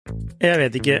Jeg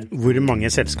vet ikke hvor mange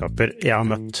selskaper jeg har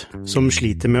møtt som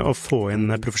sliter med å få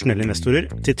inn profesjonelle investorer,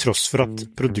 til tross for at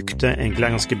produktet egentlig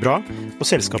er ganske bra, og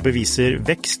selskapet viser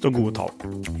vekst og gode tall.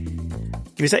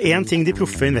 Hvis det er en ting de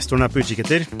proffe investorene er på utkikk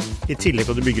etter, i tillegg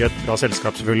til at du bygger et bra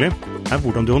selskap selvfølgelig, er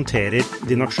hvordan du håndterer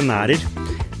dine aksjonærer,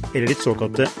 eller ditt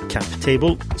såkalte cap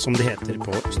table, som det heter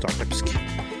på startupsk.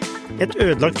 Et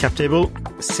ødelagt cap table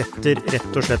setter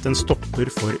rett og slett en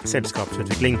stopper for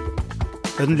selskapsutvikling.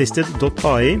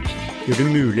 Unlisted.ai gjør det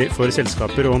mulig for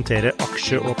selskaper å håndtere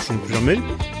aksje- og opsjonsprogrammer,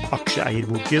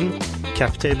 aksjeeierboken,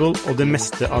 captable og det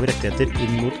meste av rettigheter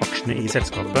inn mot aksjene i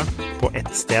selskapet på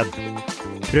ett sted.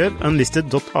 Prøv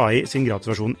Unlisted.ai sin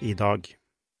gratisversjon i dag.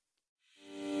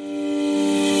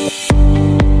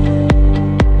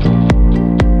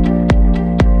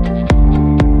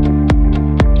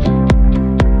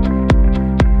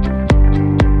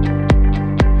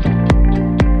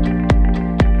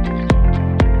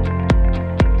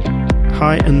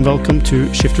 Hi and welcome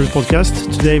to Shifters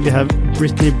Podcast. Today we have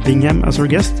Brittany Bingham as our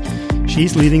guest.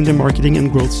 She's leading the marketing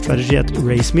and growth strategy at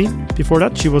RaiseMe. Before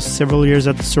that, she was several years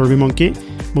at SurveyMonkey,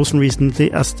 most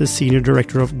recently as the Senior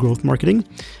Director of Growth Marketing.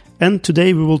 And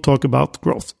today we will talk about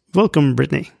growth. Welcome,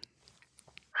 Brittany.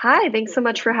 Hi, thanks so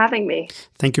much for having me.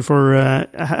 Thank you for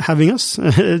having us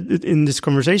in this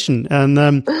conversation.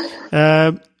 And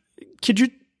could you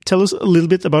tell us a little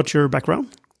bit about your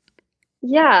background?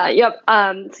 Yep.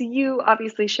 So you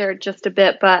obviously shared just a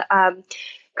bit, but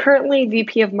currently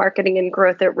VP of Marketing and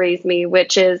Growth at RaiseMe,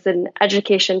 which is an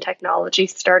education technology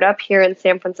startup here in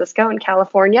San Francisco in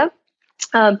California.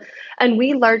 And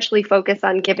we largely focus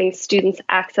on giving students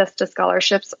access to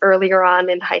scholarships earlier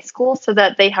on in high school so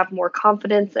that they have more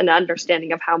confidence and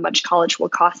understanding of how much college will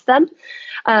cost them.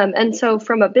 And so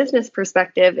from a business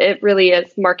perspective, it really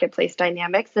is marketplace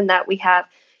dynamics in that we have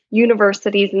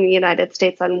universities in the United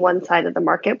States on one side of the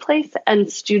marketplace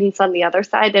and students on the other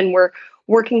side. And we're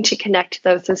working to connect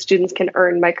those so students can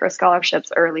earn micro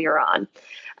scholarships earlier on.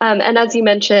 And as you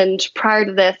mentioned, prior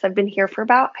to this, I've been here for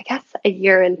about, a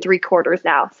year and 3/4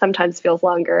 now, sometimes feels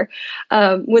longer.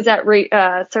 Was at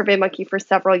SurveyMonkey for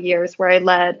several years where I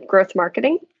led growth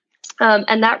marketing.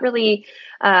 And that really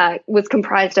was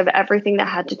comprised of everything that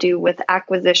had to do with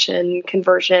acquisition,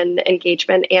 conversion,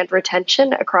 engagement, and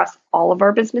retention across all of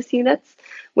our business units,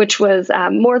 which was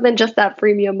more than just that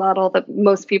freemium model that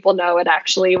most people know. It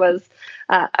actually was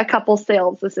a couple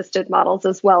sales-assisted models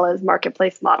as well as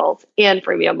marketplace models and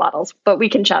freemium models. But we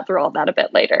can chat through all that a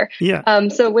bit later. Yeah.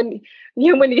 So when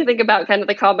you think about kind of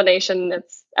the combination,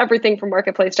 it's everything from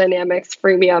marketplace dynamics,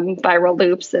 freemium, viral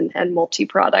loops, and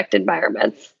multi-product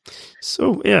environments.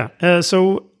 So,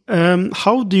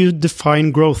 how do you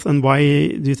define growth and why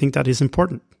do you think that is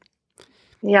important?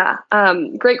 Yeah,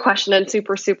 great question and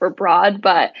super, super broad.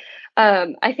 But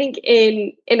I think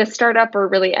in a startup or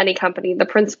really any company, the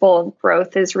principle of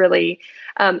growth is really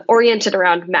oriented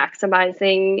around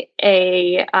maximizing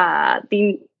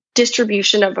the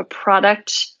distribution of a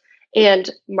product and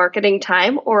marketing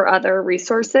time or other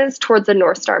resources towards a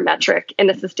North Star metric in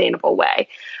a sustainable way.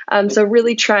 So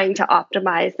really trying to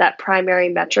optimize that primary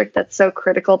metric that's so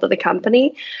critical to the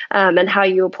company and how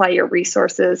you apply your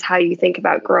resources, how you think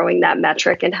about growing that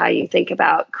metric, and how you think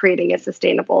about creating a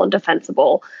sustainable and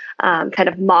defensible kind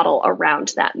of model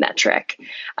around that metric.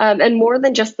 And more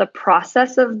than just the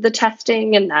process of the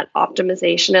testing and that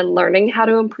optimization and learning how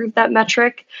to improve that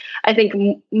metric, I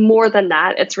think more than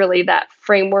that, it's really that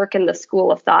framework and the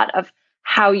school of thought of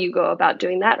how you go about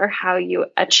doing that or how you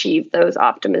achieve those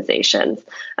optimizations.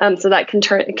 So that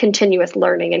continuous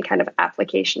learning and kind of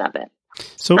application of it.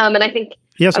 So, and I think...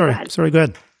 Yeah, sorry, go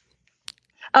ahead.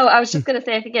 Oh, I was just going to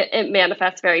say, I think it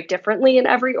manifests very differently in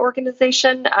every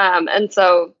organization. And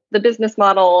so the business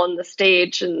model and the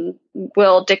stage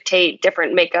will dictate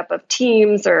different makeup of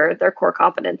teams or their core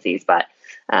competencies. But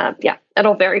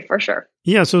it'll vary for sure.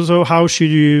 Yeah. So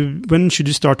when should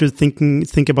you start to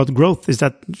think about growth?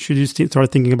 Should you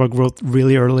start thinking about growth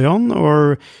really early on,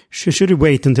 or should you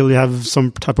wait until you have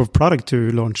some type of product to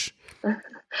launch?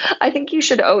 I think you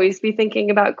should always be thinking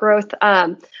about growth.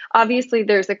 Obviously,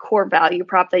 there's a core value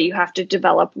prop that you have to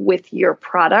develop with your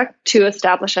product to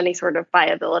establish any sort of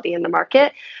viability in the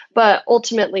market. But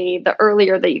ultimately, the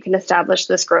earlier that you can establish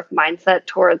this growth mindset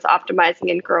towards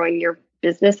optimizing and growing your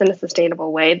business in a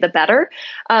sustainable way, the better.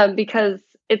 Because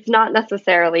it's not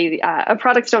necessarily,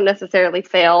 products don't necessarily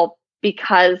fail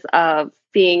because of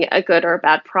being a good or a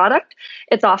bad product.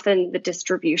 It's often the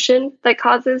distribution that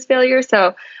causes failure.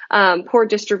 So poor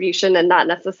distribution and not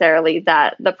necessarily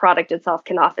that the product itself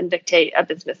can often dictate a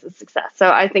business's success. So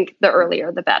I think the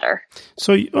earlier, the better.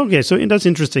 So, okay, so that's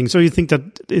interesting. So you think that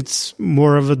it's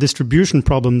more of a distribution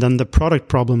problem than the product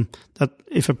problem, that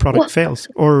if a product fails,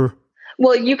 or?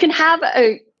 Well, you can have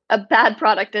a bad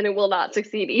product and it will not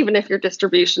succeed, even if your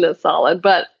distribution is solid.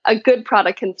 But a good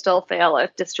product can still fail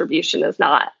if distribution is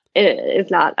not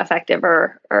effective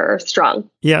or strong.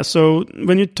 Yeah. So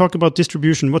when you talk about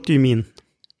distribution, what do you mean?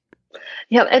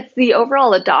 Yeah, it's the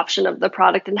overall adoption of the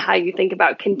product and how you think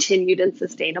about continued and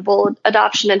sustainable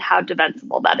adoption and how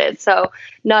defensible that is. So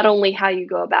not only how you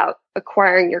go about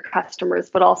acquiring your customers,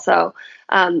 but also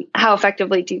how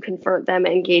effectively do you convert them,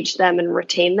 engage them, and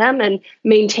retain them, and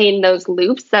maintain those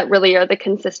loops that really are the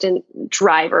consistent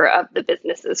driver of the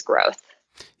business's growth.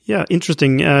 Yeah,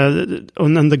 interesting. And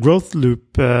the growth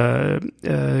loop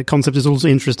concept is also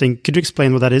interesting. Could you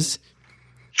explain what that is?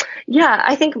 Yeah,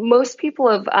 I think most people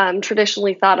have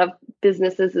traditionally thought of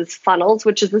businesses as funnels,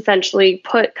 which is essentially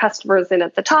put customers in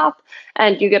at the top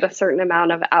and you get a certain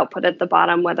amount of output at the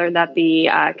bottom, whether that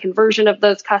be conversion of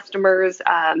those customers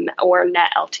or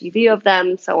net LTV of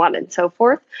them, so on and so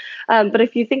forth. But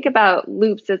if you think about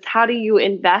loops, it's how do you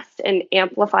invest and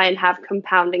amplify and have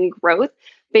compounding growth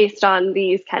based on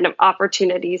these kind of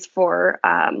opportunities for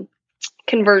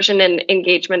conversion and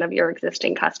engagement of your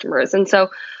existing customers. And so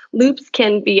loops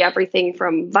can be everything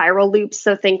from viral loops.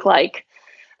 So think like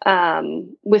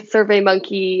with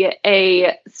SurveyMonkey,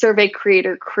 a survey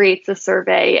creator creates a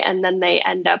survey and then they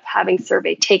end up having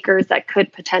survey takers that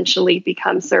could potentially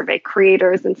become survey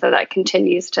creators. And so that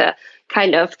continues to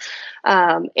kind of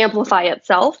amplify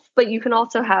itself. But you can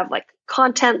also have like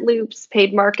content loops,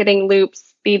 paid marketing loops,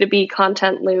 B2B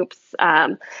content loops,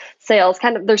 sales,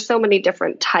 there's so many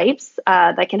different types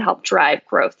that can help drive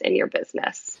growth in your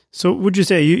business. So would you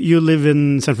say you live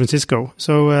in San Francisco?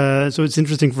 So it's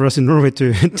interesting for us in Norway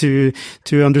to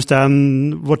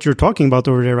understand what you're talking about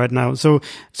over there right now. So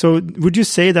would you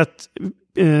say that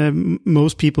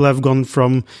most people have gone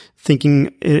from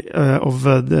thinking of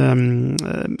a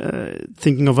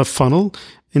funnel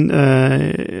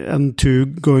and to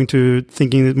going to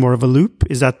thinking it more of a loop?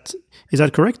 Is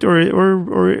that correct,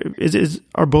 or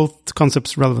are both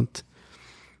concepts relevant?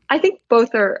 I think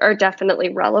both are definitely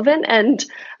relevant, and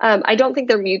I don't think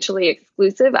they're mutually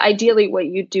exclusive. Ideally, what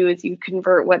you do is you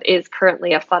convert what is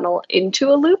currently a funnel into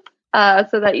a loop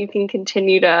so that you can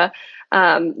continue to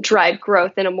drive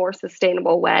growth in a more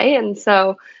sustainable way. And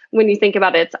so when you think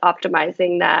about it, it's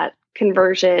optimizing that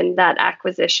conversion, that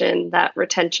acquisition, that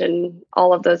retention,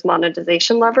 all of those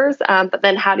monetization levers. But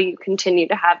then how do you continue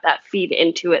to have that feed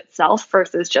into itself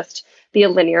versus just be a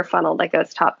linear funnel that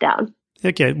goes top down?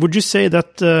 Okay. Would you say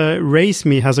that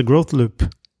RaiseMe has a growth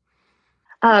loop?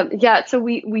 Yeah, so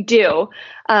we do.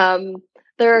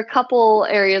 There are a couple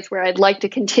areas where I'd like to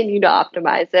continue to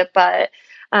optimize it, but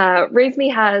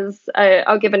RaiseMe has,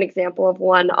 I'll give an example of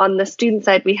one. On the student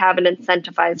side, we have an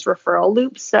incentivized referral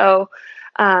loop. So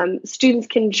students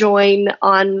can join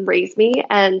on RaiseMe,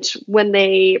 and when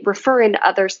they refer in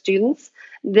other students,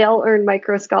 they'll earn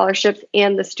micro scholarships,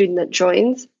 and the student that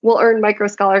joins will earn micro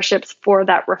scholarships for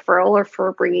that referral or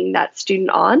for bringing that student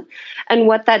on. And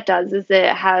what that does is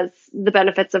it has the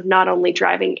benefits of not only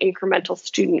driving incremental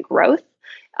student growth,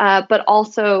 but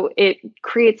also it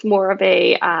creates more of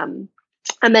a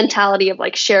mentality of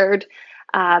like shared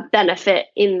benefit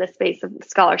in the space of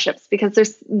scholarships, because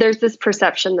there's this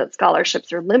perception that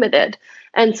scholarships are limited.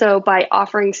 And so by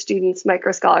offering students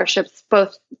micro scholarships,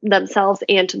 both themselves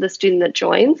and to the student that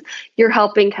joins, you're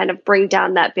helping kind of bring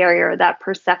down that barrier, that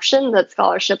perception that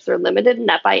scholarships are limited, and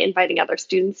that by inviting other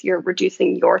students, you're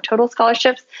reducing your total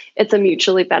scholarships. It's a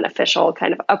mutually beneficial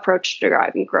kind of approach to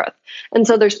driving growth. And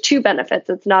so there's two benefits.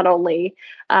 It's not only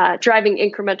driving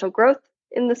incremental growth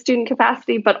in the student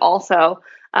capacity, but also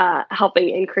helping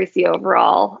increase the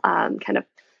overall kind of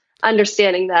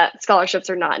understanding that scholarships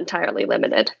are not entirely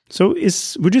limited. So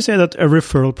would you say that a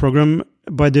referral program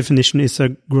by definition is a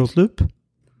growth loop?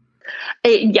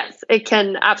 Yes, it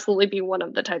can absolutely be one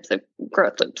of the types of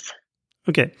growth loops.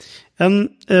 Okay.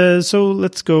 So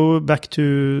let's go back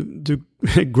to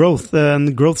growth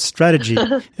and growth strategy.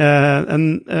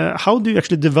 And how do you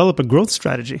actually develop a growth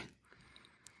strategy?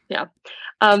 Yeah.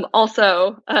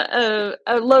 Also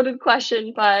a loaded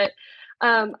question, but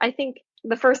I think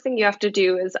the first thing you have to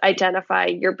do is identify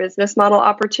your business model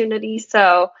opportunities.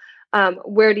 So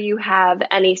where do you have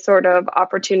any sort of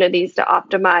opportunities to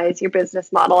optimize your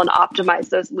business model and optimize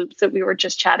those loops that we were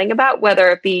just chatting about, whether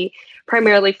it be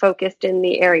primarily focused in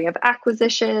the area of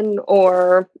acquisition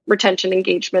or retention,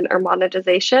 engagement, or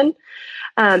monetization?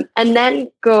 And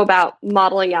then go about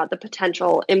modeling out the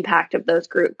potential impact of those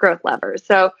growth levers.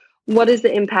 So what is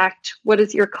the impact? What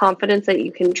is your confidence that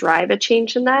you can drive a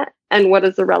change in that? And what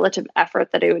is the relative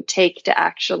effort that it would take to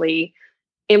actually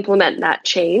implement that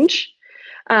change?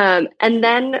 And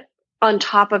then on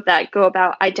top of that, go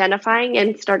about identifying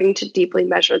and starting to deeply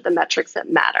measure the metrics that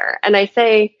matter. And I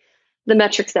say the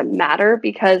metrics that matter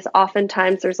because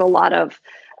oftentimes there's a lot of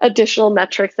additional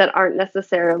metrics that aren't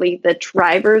necessarily the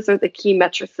drivers or the key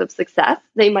metrics of success.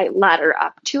 They might ladder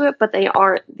up to it, but they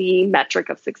aren't the metric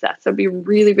of success. So be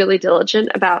really, really diligent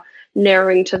about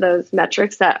narrowing to those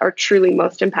metrics that are truly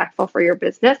most impactful for your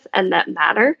business and that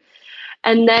matter.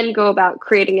 And then go about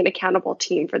creating an accountable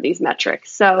team for these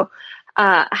metrics. So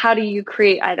how do you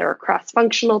create either a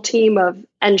cross-functional team of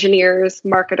engineers,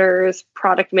 marketers,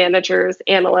 product managers,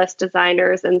 analysts,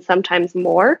 designers, and sometimes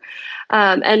more?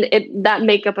 That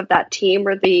makeup of that team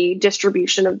or the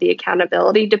distribution of the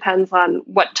accountability depends on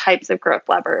what types of growth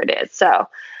lever it is. So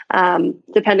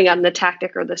depending on the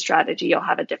tactic or the strategy, you'll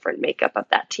have a different makeup of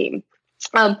that team.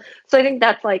 So I think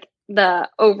that's like the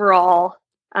overall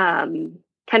kind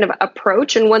of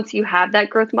approach. And once you have that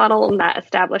growth model and that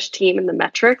established team and the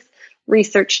metrics,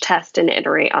 research, test, and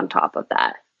iterate on top of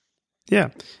that. Yeah.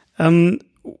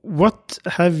 What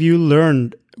have you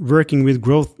learned working with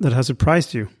growth that has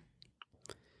surprised you?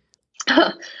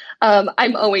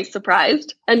 I'm always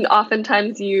surprised. And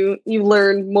oftentimes you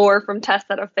learn more from tests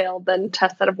that have failed than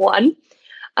tests that have won.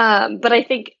 But I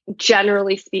think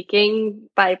generally speaking,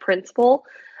 by principle,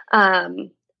 I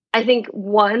think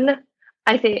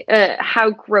how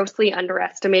grossly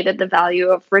underestimated the value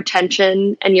of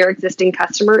retention and your existing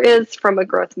customer is from a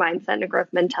growth mindset and a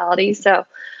growth mentality. So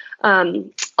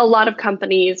a lot of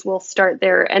companies will start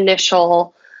their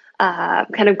initial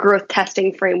kind of growth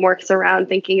testing frameworks around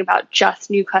thinking about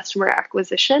just new customer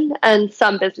acquisition. And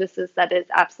some businesses, that is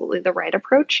absolutely the right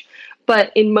approach.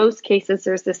 But in most cases,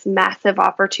 there's this massive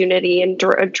opportunity in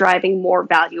driving more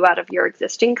value out of your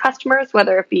existing customers,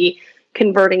 whether it be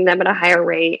converting them at a higher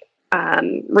rate,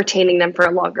 retaining them for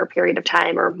a longer period of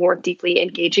time, or more deeply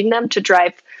engaging them to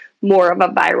drive more of a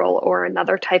viral or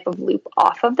another type of loop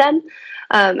off of them.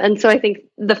 And so I think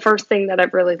the first thing that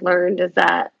I've really learned is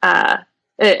that,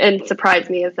 and surprised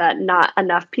me, is that not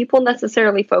enough people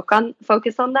necessarily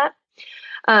focus on that.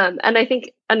 And I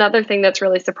think another thing that's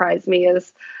really surprised me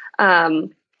is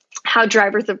how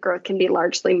drivers of growth can be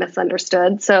largely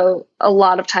misunderstood. So a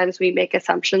lot of times we make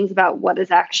assumptions about what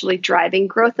is actually driving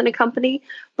growth in a company,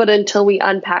 but until we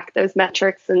unpack those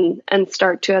metrics and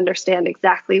start to understand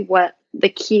exactly what the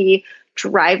key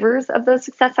drivers of those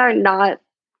success are, not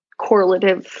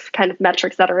correlative kind of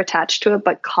metrics that are attached to it,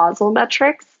 but causal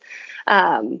metrics,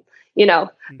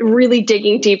 really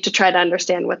digging deep to try to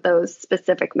understand what those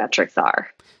specific metrics are.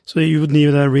 So you would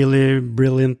need a really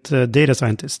brilliant data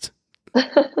scientist.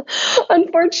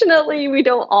 Unfortunately, we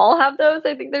don't all have those.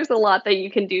 I think there's a lot that you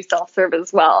can do self-serve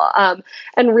as well.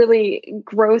 And really,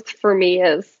 growth for me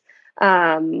is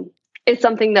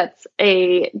something that's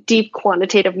a deep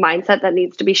quantitative mindset that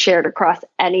needs to be shared across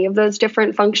any of those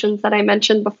different functions that I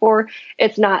mentioned before.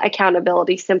 It's not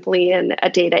accountability simply in a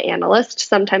data analyst.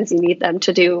 Sometimes you need them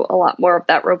to do a lot more of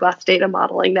that robust data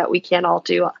modeling that we can't all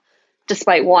do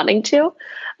despite wanting to.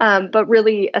 But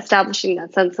really establishing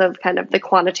that sense of kind of the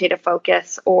quantitative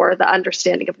focus or the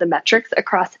understanding of the metrics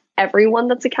across everyone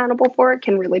that's accountable for it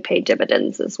can really pay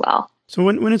dividends as well. So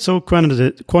when it's so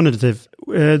quantitative,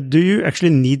 do you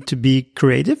actually need to be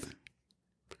creative?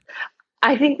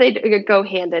 I think they go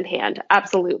hand in hand,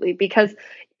 absolutely, because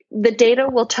the data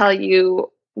will tell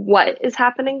you what is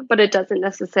happening, but it doesn't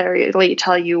necessarily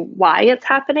tell you why it's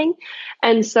happening.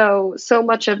 And so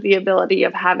much of the ability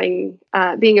of having,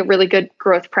 being a really good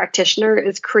growth practitioner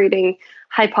is creating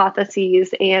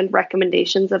hypotheses and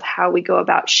recommendations of how we go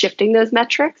about shifting those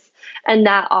metrics. And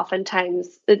that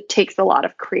oftentimes it takes a lot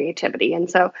of creativity.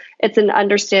 And so it's an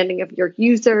understanding of your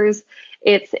users,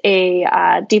 it's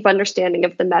a deep understanding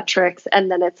of the metrics,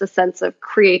 and then it's a sense of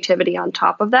creativity on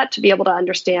top of that to be able to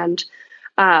understand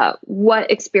what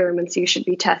experiments you should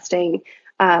be testing,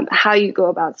 how you go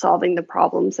about solving the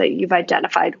problems that you've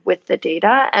identified with the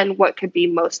data, and what could be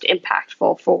most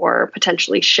impactful for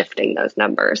potentially shifting those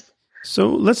numbers. So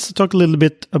let's talk a little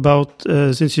bit about,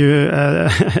 since you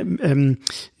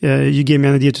you gave me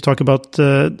an idea to talk about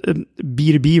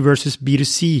B2B versus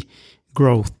B2C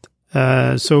growth.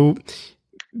 So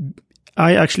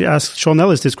I actually asked Sean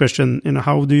Ellis this question,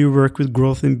 how do you work with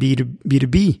growth in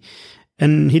B2B?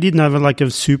 And he didn't have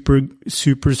a super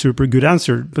good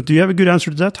answer. But do you have a good answer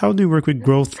to that? How do you work with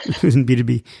growth in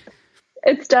B2B?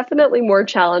 It's definitely more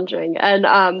challenging. And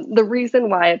the reason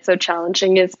why it's so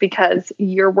challenging is because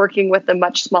you're working with a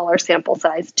much smaller sample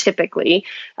size typically,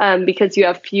 because you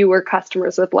have fewer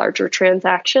customers with larger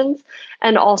transactions.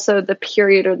 And also the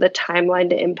period or the timeline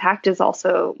to impact is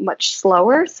also much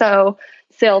slower. So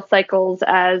sales cycles,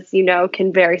 as you know,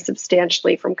 can vary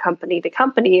substantially from company to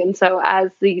company. And so as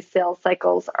these sales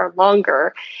cycles are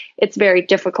longer, it's very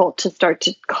difficult to start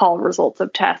to call results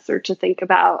of tests or to think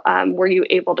about were you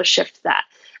able to shift that.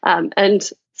 And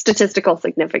statistical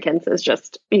significance is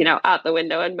just, out the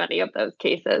window in many of those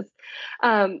cases.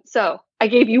 So I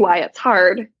gave you why it's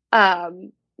hard.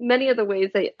 Many of the ways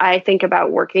that I think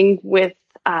about working with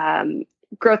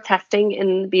growth testing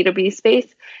in the B2B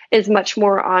space is much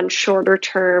more on shorter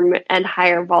term and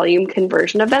higher volume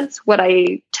conversion events, what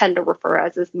I tend to refer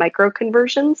as micro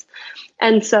conversions.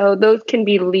 And so those can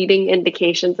be leading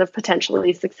indications of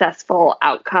potentially successful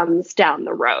outcomes down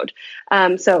the road.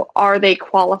 So are they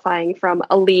qualifying from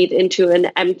a lead into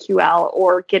an MQL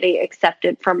or getting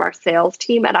accepted from our sales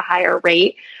team at a higher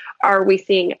rate? Are we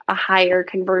seeing a higher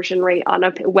conversion rate on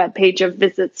a web page of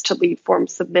visits to lead form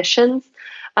submissions?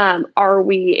 Are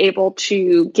we able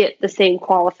to get the same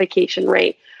qualification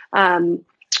rate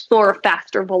or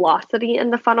faster velocity in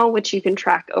the funnel, which you can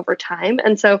track over time?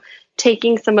 And so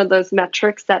taking some of those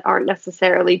metrics that aren't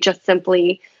necessarily just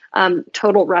simply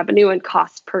total revenue and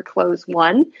cost per close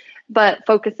one, but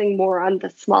focusing more on the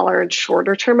smaller and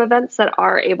shorter term events that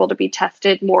are able to be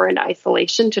tested more in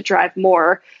isolation to drive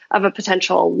more of a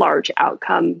potential large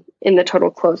outcome in the total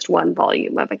closed one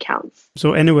volume of accounts.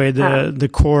 So anyway, the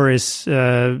core is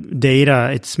data,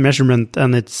 it's measurement,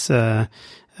 and it's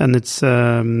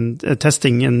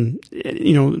testing, and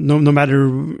no matter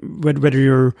whether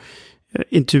you're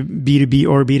into B2B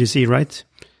or B2C, right?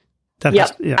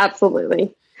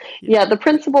 Absolutely. Yeah, the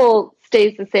principle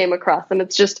stays the same across them.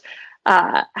 It's just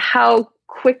how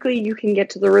quickly you can get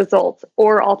to the results,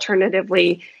 or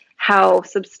alternatively, how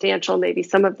substantial maybe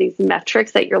some of these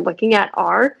metrics that you're looking at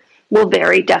will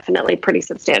vary definitely pretty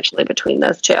substantially between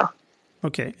those two.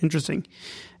 Okay, interesting.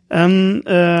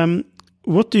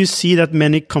 What do you see that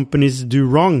many companies do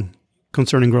wrong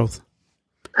concerning growth?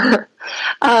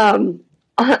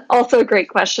 Also a great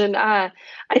question. I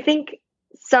think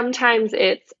sometimes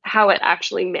it's how it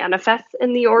actually manifests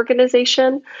in the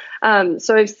organization.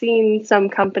 So I've seen some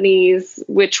companies,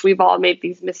 which we've all made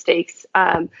these mistakes,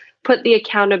 put the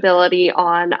accountability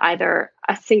on either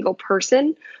a single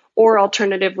person, or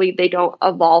alternatively, they don't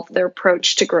evolve their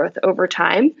approach to growth over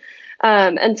time.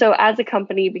 And so as a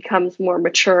company becomes more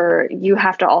mature, you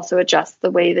have to also adjust the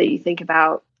way that you think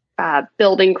about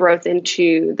building growth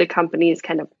into the company's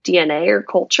kind of DNA or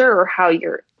culture, or how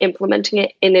you're implementing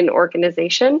it in an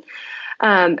organization.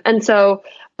 And so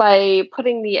by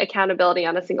putting the accountability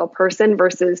on a single person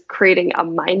versus creating a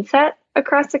mindset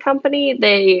across the company,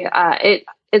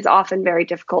 it's often very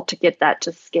difficult to get that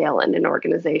to scale in an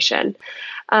organization.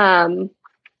 The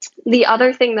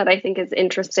other thing that I think is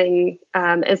interesting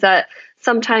is that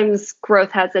sometimes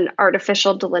growth has an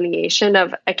artificial delineation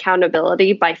of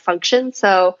accountability by function.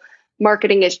 So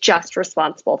marketing is just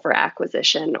responsible for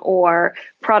acquisition, or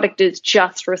product is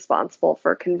just responsible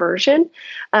for conversion.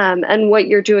 And what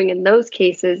you're doing in those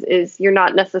cases is you're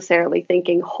not necessarily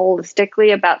thinking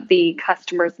holistically about the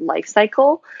customer's life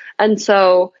cycle. And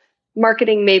so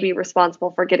marketing may be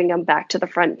responsible for getting them back to the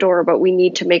front door, but we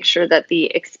need to make sure that the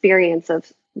experience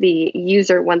of the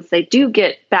user, once they do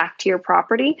get back to your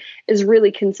property, is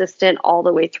really consistent all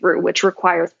the way through, which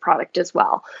requires product as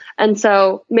well. And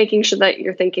so making sure that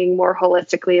you're thinking more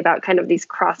holistically about kind of these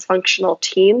cross-functional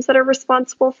teams that are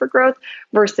responsible for growth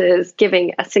versus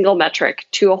giving a single metric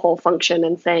to a whole function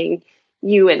and saying,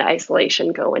 you in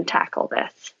isolation go and tackle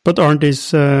this. But aren't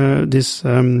these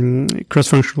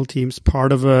cross-functional teams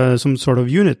part of some sort of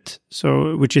unit,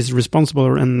 so which is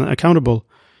responsible and accountable?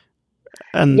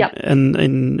 And yep. and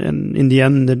in the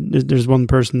end, there's one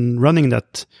person running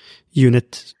that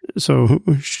unit. So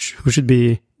who should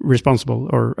be responsible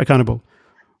or accountable?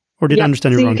 Or did I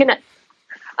understand you wrong?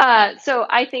 So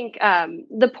I think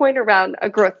the point around a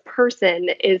growth person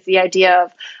is the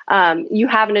idea of you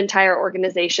have an entire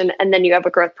organization, and then you have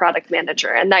a growth product manager,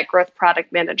 and that growth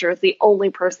product manager is the only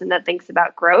person that thinks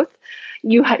about growth.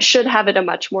 You should have it a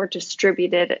much more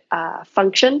distributed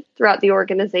function throughout the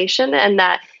organization, and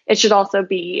that it should also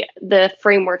be the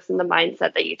frameworks and the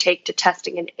mindset that you take to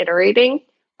testing and iterating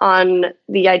on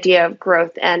the idea of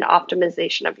growth and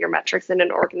optimization of your metrics in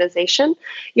an organization.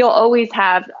 You'll always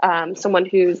have someone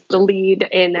who's the lead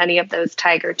in any of those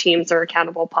tiger teams or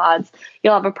accountable pods.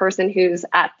 You'll have a person who's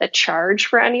at the charge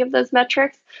for any of those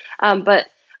metrics. But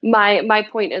my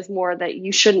point is more that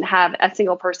you shouldn't have a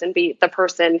single person be the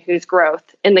person whose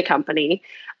growth in the company,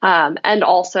 and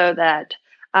also that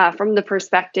from the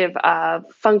perspective of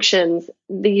functions,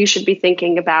 you should be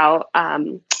thinking about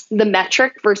the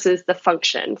metric versus the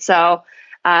function. So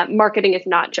marketing is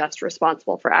not just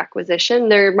responsible for acquisition.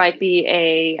 There might be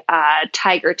a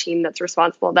tiger team that's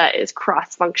responsible that is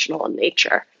cross-functional in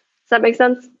nature. Does that make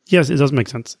sense? Yes, it does make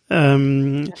sense.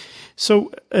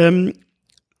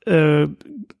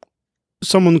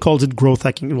 Someone calls it growth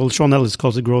hacking. Well, Sean Ellis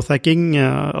calls it growth hacking.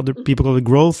 Other people call it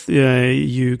growth.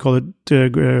 You call it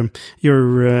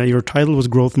your title was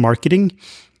growth marketing.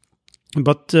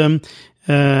 But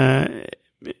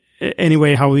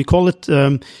anyway, how we call it,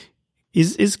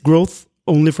 is growth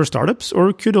only for startups,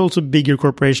 or could also bigger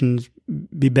corporations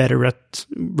be better at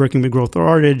working with growth,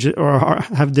 or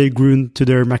have they grown to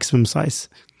their maximum size?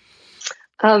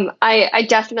 I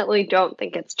definitely don't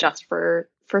think it's just for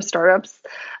startups.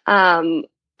 And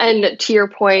to your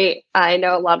point, I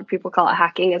know a lot of people call it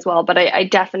hacking as well, but I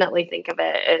definitely think of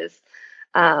it as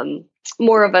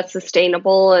more of a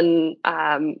sustainable and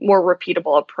more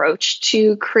repeatable approach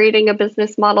to creating a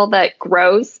business model that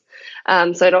grows.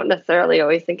 So I don't necessarily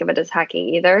always think of it as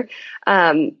hacking either.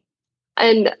 And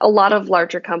a lot of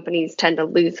larger companies tend to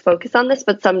lose focus on this,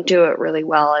 but some do it really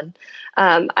well. And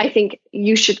I think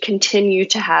you should continue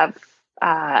to have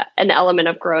an element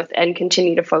of growth and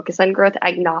continue to focus on growth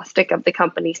agnostic of the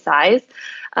company size.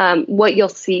 What you'll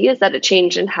see is that a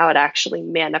change in how it actually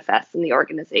manifests in the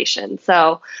organization.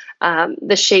 So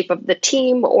the shape of the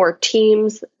team or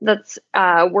teams that's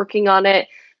working on it,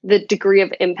 the degree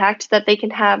of impact that they can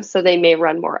have. So they may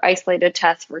run more isolated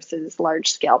tests versus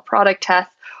large scale product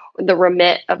tests, the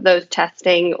remit of those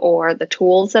testing or the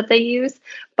tools that they use,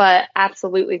 but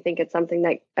absolutely think it's something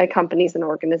that companies and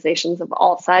organizations of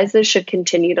all sizes should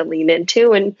continue to lean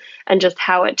into, and just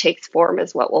how it takes form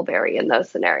is what will vary in those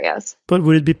scenarios. But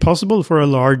would it be possible for a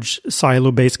large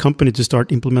silo-based company to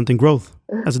start implementing growth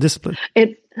as a discipline?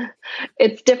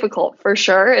 It's difficult for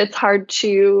sure. It's hard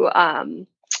to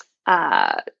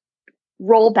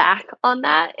roll back on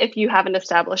that if you haven't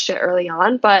established it early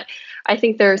on. But I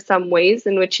think there are some ways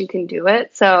in which you can do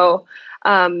it. So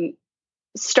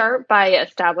start by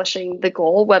establishing the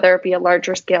goal, whether it be a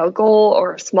larger scale goal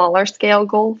or a smaller scale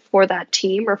goal for that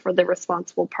team or for the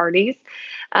responsible parties.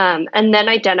 And then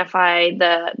identify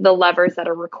the levers that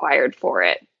are required for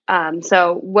it.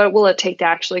 So what will it take to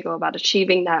actually go about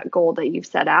achieving that goal that you've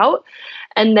set out?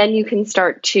 And then you can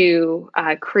start to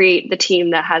create the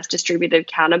team that has distributed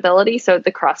accountability. So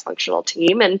the cross-functional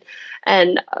team,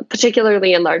 and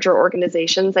particularly in larger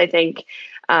organizations, I think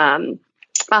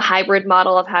a hybrid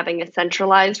model of having a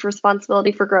centralized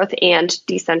responsibility for growth and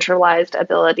decentralized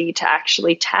ability to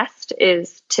actually test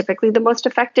is typically the most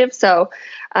effective. So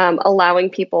allowing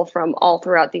people from all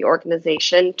throughout the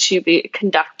organization to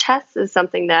conduct tests is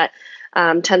something that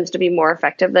tends to be more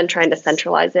effective than trying to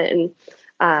centralize it in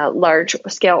large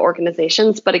scale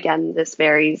organizations. But again, this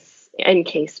varies in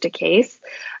case to case.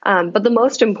 But the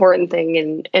most important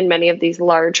thing in many of these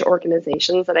large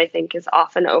organizations that I think is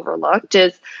often overlooked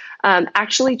is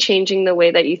actually changing the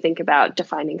way that you think about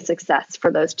defining success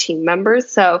for those team members.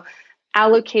 So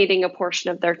allocating a portion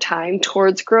of their time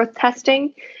towards growth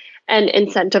testing and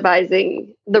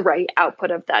incentivizing the right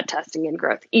output of that testing and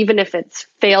growth, even if it's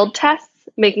failed tests,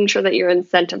 making sure that you're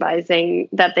incentivizing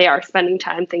that they are spending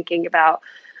time thinking about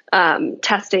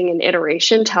testing and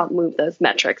iteration to help move those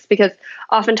metrics. Because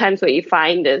oftentimes what you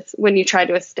find is when you try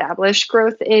to establish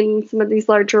growth in some of these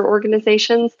larger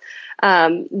organizations,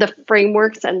 the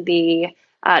frameworks and the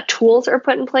tools are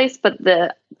put in place, but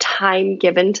the time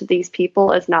given to these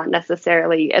people is not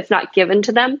necessarily, it's not given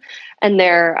to them, and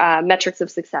their metrics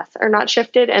of success are not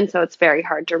shifted. And so it's very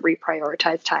hard to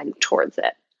reprioritize time towards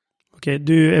it. Okay.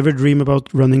 Do you ever dream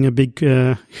about running a big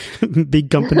company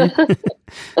and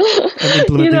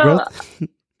implementing growth?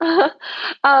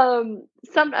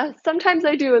 Sometimes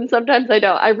I do and sometimes I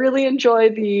don't. I really enjoy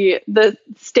the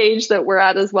stage that we're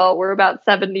at as well. We're about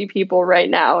 70 people right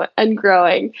now and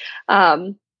growing.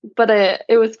 But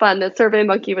it was fun. The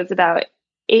SurveyMonkey was about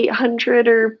 800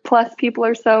 or plus people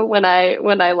or so when I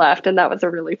left, and that was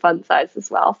a really fun size as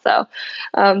well. So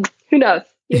who knows?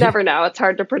 You never know. It's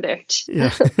hard to predict.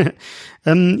 Yeah.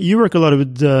 You work a lot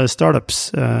with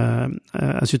startups,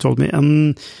 as you told me.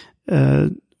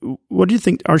 What do you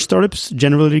think? Are startups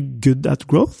generally good at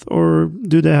growth, or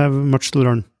do they have much to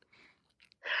learn?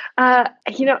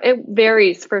 It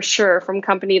varies for sure from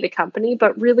company to company,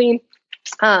 but really,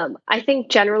 I think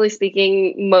generally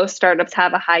speaking, most startups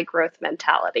have a high growth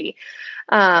mentality.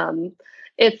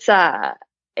 It's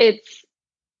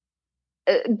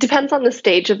it depends on the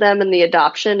stage of them and the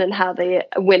adoption and how they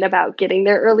went about getting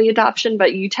their early adoption,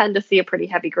 but you tend to see a pretty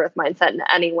heavy growth mindset in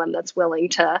anyone that's willing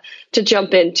to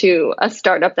jump into a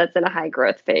startup that's in a high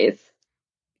growth phase.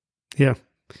 Yeah.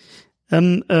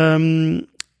 And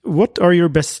what are your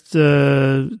best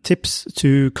tips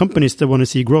to companies that want to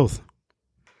see growth?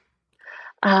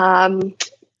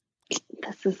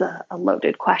 This is a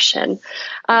loaded question.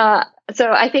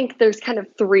 So I think there's kind of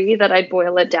three that I'd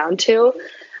boil it down to.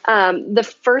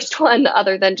 The first one,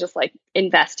 other than just like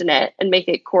invest in it and make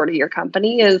it core to your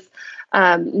company, is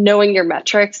knowing your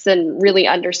metrics and really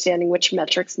understanding which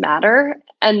metrics matter,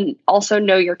 and also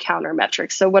know your counter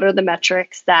metrics. So what are the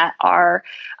metrics that are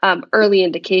early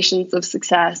indications of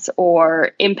success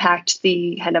or impact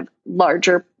the kind of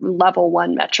larger level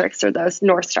one metrics, or those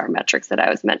North Star metrics that I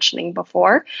was mentioning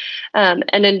before, and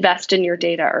invest in your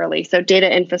data early. So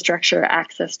data infrastructure,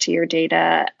 access to your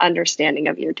data, understanding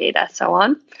of your data, so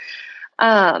on.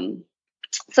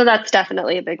 So that's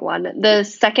definitely a big one. The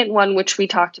second one, which we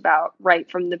talked about right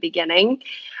from the beginning,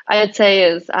 I'd say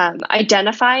is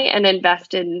identify and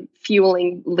invest in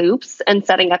fueling loops and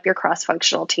setting up your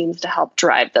cross-functional teams to help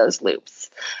drive those loops.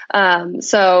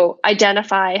 So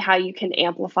identify how you can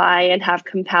amplify and have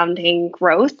compounding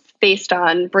growth based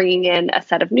on bringing in a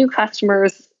set of new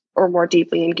customers or more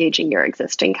deeply engaging your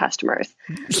existing customers.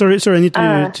 Sorry, I need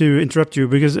to interrupt you,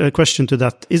 because a question to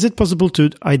that. Is it possible to,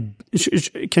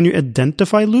 can you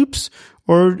identify loops,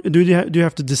 or do you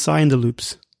have to design the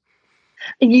loops?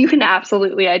 You can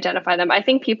absolutely identify them. I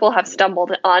think people have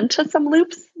stumbled onto some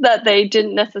loops that they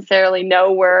didn't necessarily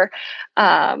know were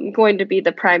going to be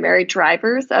the primary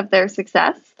drivers of their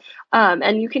success.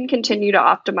 And you can continue to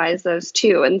optimize those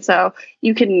too. And so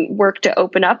you can work to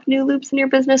open up new loops in your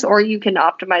business, or you can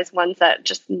optimize ones that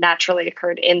just naturally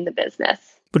occurred in the business.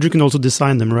 But you can also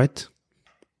design them, right?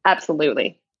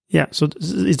 Absolutely. Yeah. So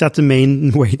is that the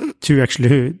main way to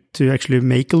actually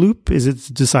make a loop? Is it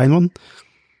to design one?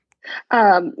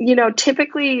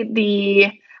 Typically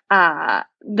the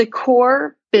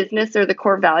core business or the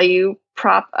core value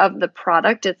prop of the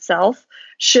product itself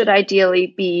should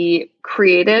ideally be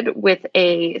created with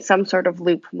some sort of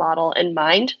loop model in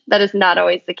mind. That is not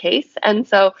always the case. And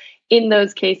so in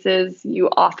those cases, you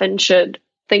often should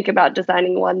think about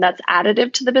designing one that's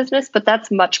additive to the business, but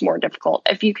that's much more difficult.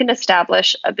 If you can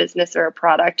establish a business or a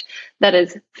product that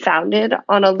is founded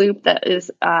on a loop that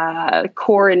is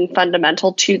core and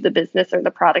fundamental to the business or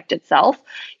the product itself,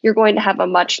 you're going to have a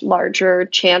much larger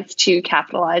chance to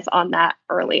capitalize on that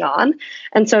early on.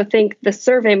 And so think the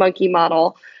SurveyMonkey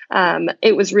model,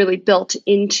 it was really built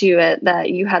into it that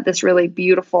you had this really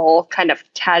beautiful kind of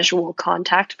casual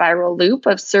contact viral loop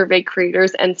of survey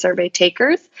creators and survey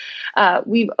takers.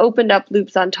 We've opened up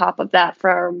loops on top of that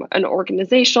from an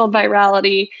organizational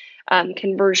virality,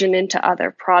 conversion into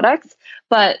other products.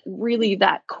 But really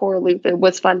that core loop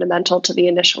was fundamental to the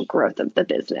initial growth of the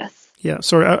business. Yeah,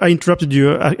 sorry, I interrupted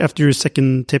you after your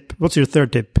second tip. What's your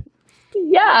third tip?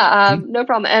 Yeah, no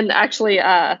problem. And actually,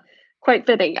 quite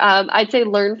fitting. I'd say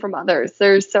learn from others.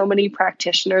 There's so many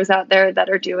practitioners out there that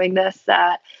are doing this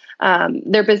that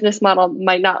their business model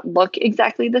might not look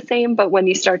exactly the same, but when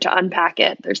you start to unpack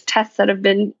it, there's tests that have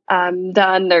been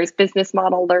done, there's business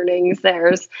model learnings,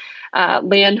 there's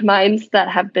landmines that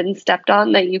have been stepped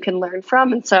on that you can learn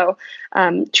from. And so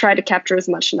try to capture as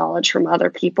much knowledge from other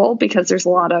people, because there's a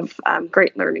lot of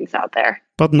great learnings out there.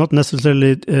 But not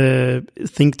necessarily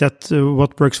think that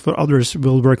what works for others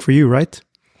will work for you, right?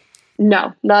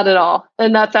 No, not at all.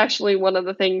 And that's actually one of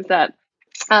the things that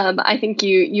I think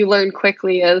you learn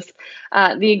quickly is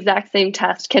the exact same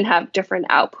test can have different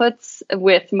outputs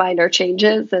with minor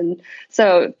changes. And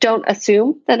so don't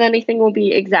assume that anything will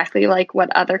be exactly like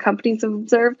what other companies have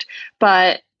observed,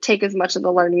 but take as much of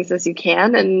the learnings as you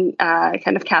can and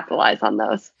kind of capitalize on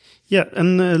those. Yeah.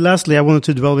 And lastly, I wanted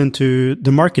to delve into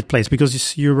the marketplace,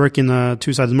 because you work in a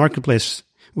two-sided marketplace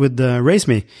with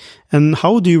RaiseMe. And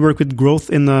how do you work with growth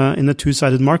in a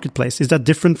two-sided marketplace? Is that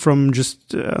different from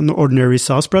just an ordinary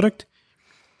SaaS product?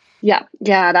 Yeah, it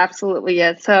absolutely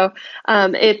is. So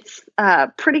it's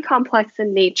pretty complex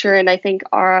in nature, and I think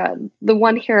the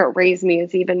one here at RaiseMe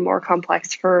is even more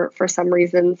complex for some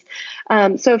reasons.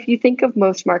 So if you think of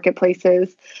most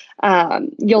marketplaces,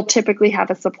 you'll typically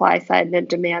have a supply side and a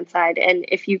demand side, and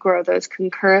if you grow those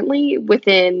concurrently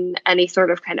within any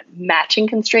sort of kind of matching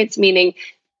constraints, meaning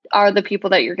are the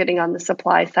people that you're getting on the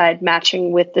supply side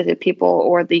matching with the people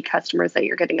or the customers that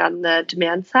you're getting on the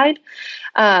demand side?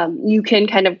 You can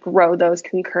kind of grow those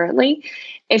concurrently.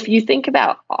 If you think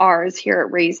about ours here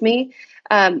at RaiseMe,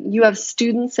 you have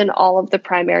students and all of the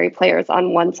primary players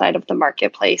on one side of the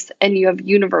marketplace, and you have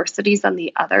universities on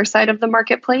the other side of the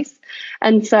marketplace.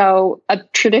 And so a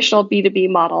traditional B2B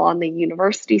model on the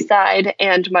university side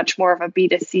and much more of a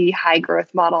B2C high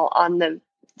growth model on the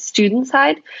student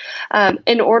side.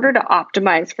 In order to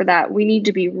optimize for that, we need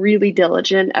to be really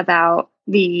diligent about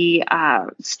the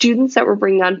students that we're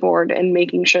bringing on board and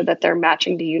making sure that they're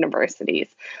matching to universities.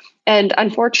 And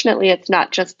unfortunately, it's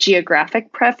not just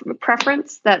geographic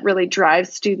preference that really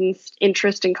drives students'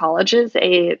 interest in colleges,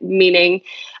 meaning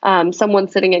someone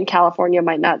sitting in California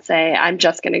might not say, I'm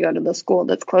just going to go to the school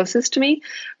that's closest to me.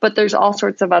 But there's all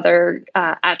sorts of other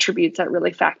attributes that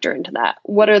really factor into that.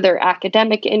 What are their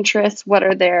academic interests? What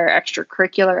are their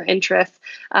extracurricular interests?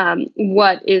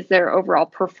 What is their overall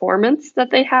performance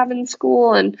that they have in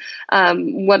school? And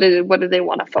what do they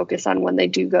want to focus on when they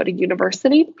do go to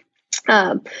university?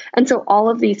 And so all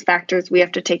of these factors we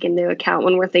have to take into account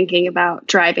when we're thinking about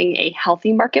driving a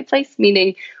healthy marketplace,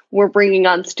 meaning we're bringing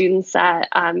on students that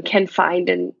can find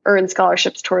and earn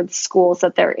scholarships towards schools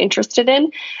that they're interested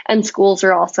in. And schools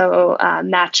are also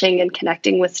matching and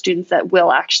connecting with students that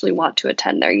will actually want to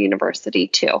attend their university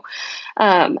too.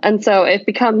 And so it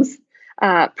becomes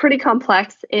pretty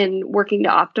complex in working to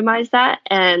optimize that.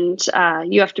 And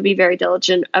you have to be very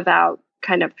diligent about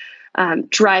kind of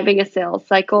driving a sales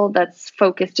cycle that's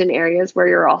focused in areas where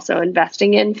you're also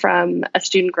investing in from a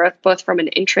student growth, both from an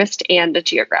interest and a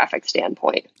geographic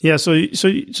standpoint. Yeah. So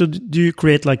do you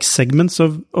create like segments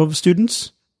of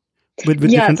students with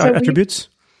different attributes?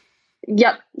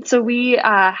 Yep. So we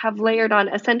have layered on,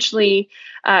 essentially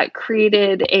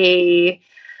created a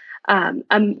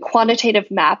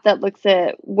quantitative map that looks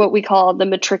at what we call the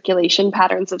matriculation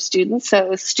patterns of students.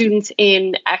 So students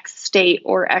in X state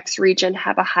or X region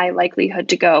have a high likelihood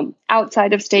to go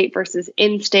outside of state versus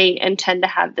in state and tend to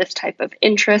have this type of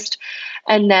interest.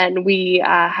 And then we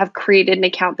have created an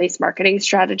account-based marketing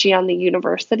strategy on the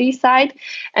university side.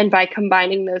 And by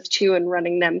combining those two and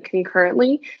running them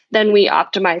concurrently, then we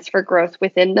optimize for growth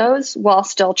within those while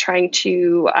still trying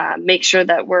to make sure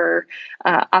that we're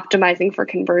optimizing for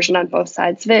conversion on both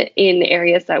sides of it in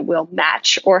areas that will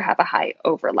match or have a high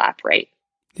overlap rate.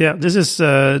 Yeah, this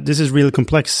is really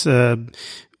complex.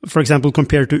 For example,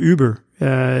 compared to Uber,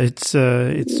 it's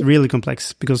really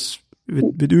complex because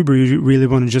with Uber you really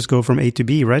want to just go from A to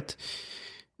B, right?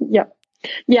 Yep.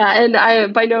 Yeah, and I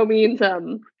by no means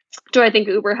do I think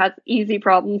Uber has easy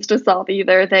problems to solve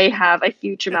either. They have a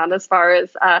huge amount as far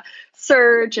as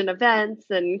surge and events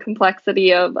and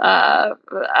complexity of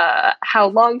how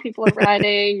long people are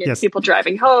riding and yes. people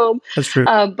driving home. That's true.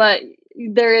 But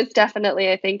there is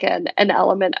definitely, I think, an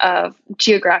element of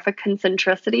geographic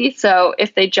concentricity. So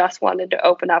if they just wanted to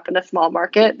open up in a small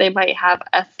market, they might have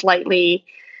a slightly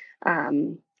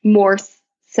more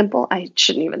simple. I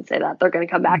shouldn't even say that. They're going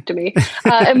to come back to me.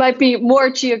 It might be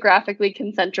more geographically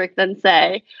concentric than,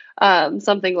 say,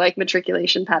 something like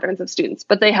matriculation patterns of students.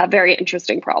 But they have very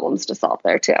interesting problems to solve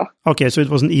there, too. Okay, so it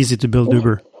wasn't easy to build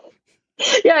Uber.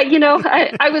 Yeah,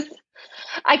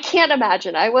 I can't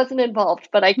imagine. I wasn't involved,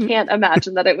 but I can't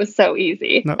imagine that it was so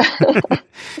easy. No.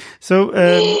 So,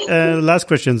 last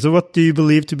question. So what do you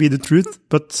believe to be the truth,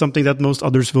 but something that most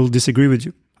others will disagree with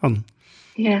you on?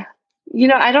 Yeah.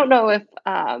 I don't know if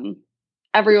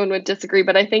everyone would disagree,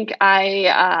 but I think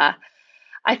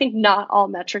I think not all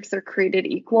metrics are created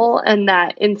equal, and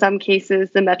that in some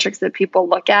cases, the metrics that people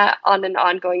look at on an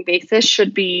ongoing basis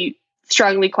should be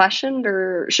strongly questioned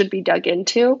or should be dug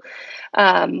into.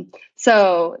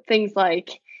 So things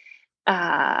like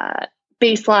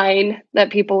baseline,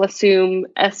 that people assume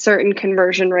a certain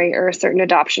conversion rate or a certain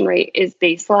adoption rate is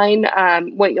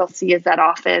baseline. What you'll see is that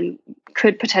often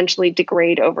could potentially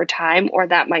degrade over time, or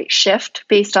that might shift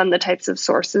based on the types of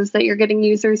sources that you're getting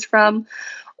users from,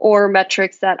 or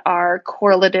metrics that are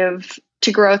correlative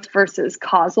to growth versus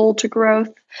causal to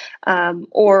growth,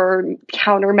 or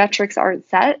counter metrics aren't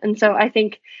set. And so I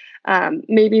think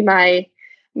maybe my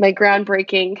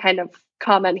groundbreaking kind of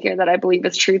comment here that I believe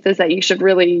is truth is that you should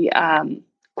really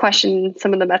question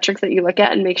some of the metrics that you look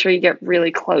at and make sure you get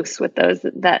really close with those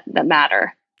that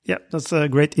matter. Yeah, that's a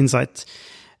great insight.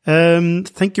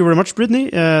 Thank you very much, Brittany.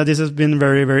 This has been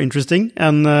very, very interesting.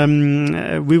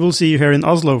 And we will see you here in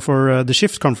Oslo for the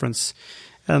Shift conference.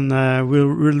 And we're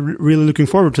really looking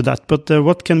forward to that. But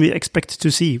what can we expect to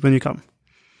see when you come?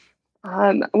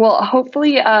 Well,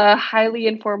 hopefully a highly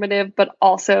informative but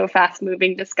also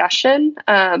fast-moving discussion.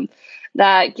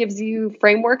 that gives you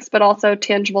frameworks, but also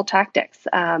tangible tactics.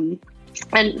 And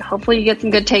hopefully you get some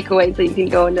good takeaways that you can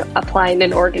go and apply in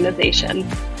an organization.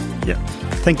 Yeah.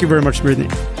 Thank you very much, Brittany.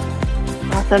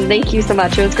 Awesome. Thank you so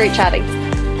much. It was great chatting.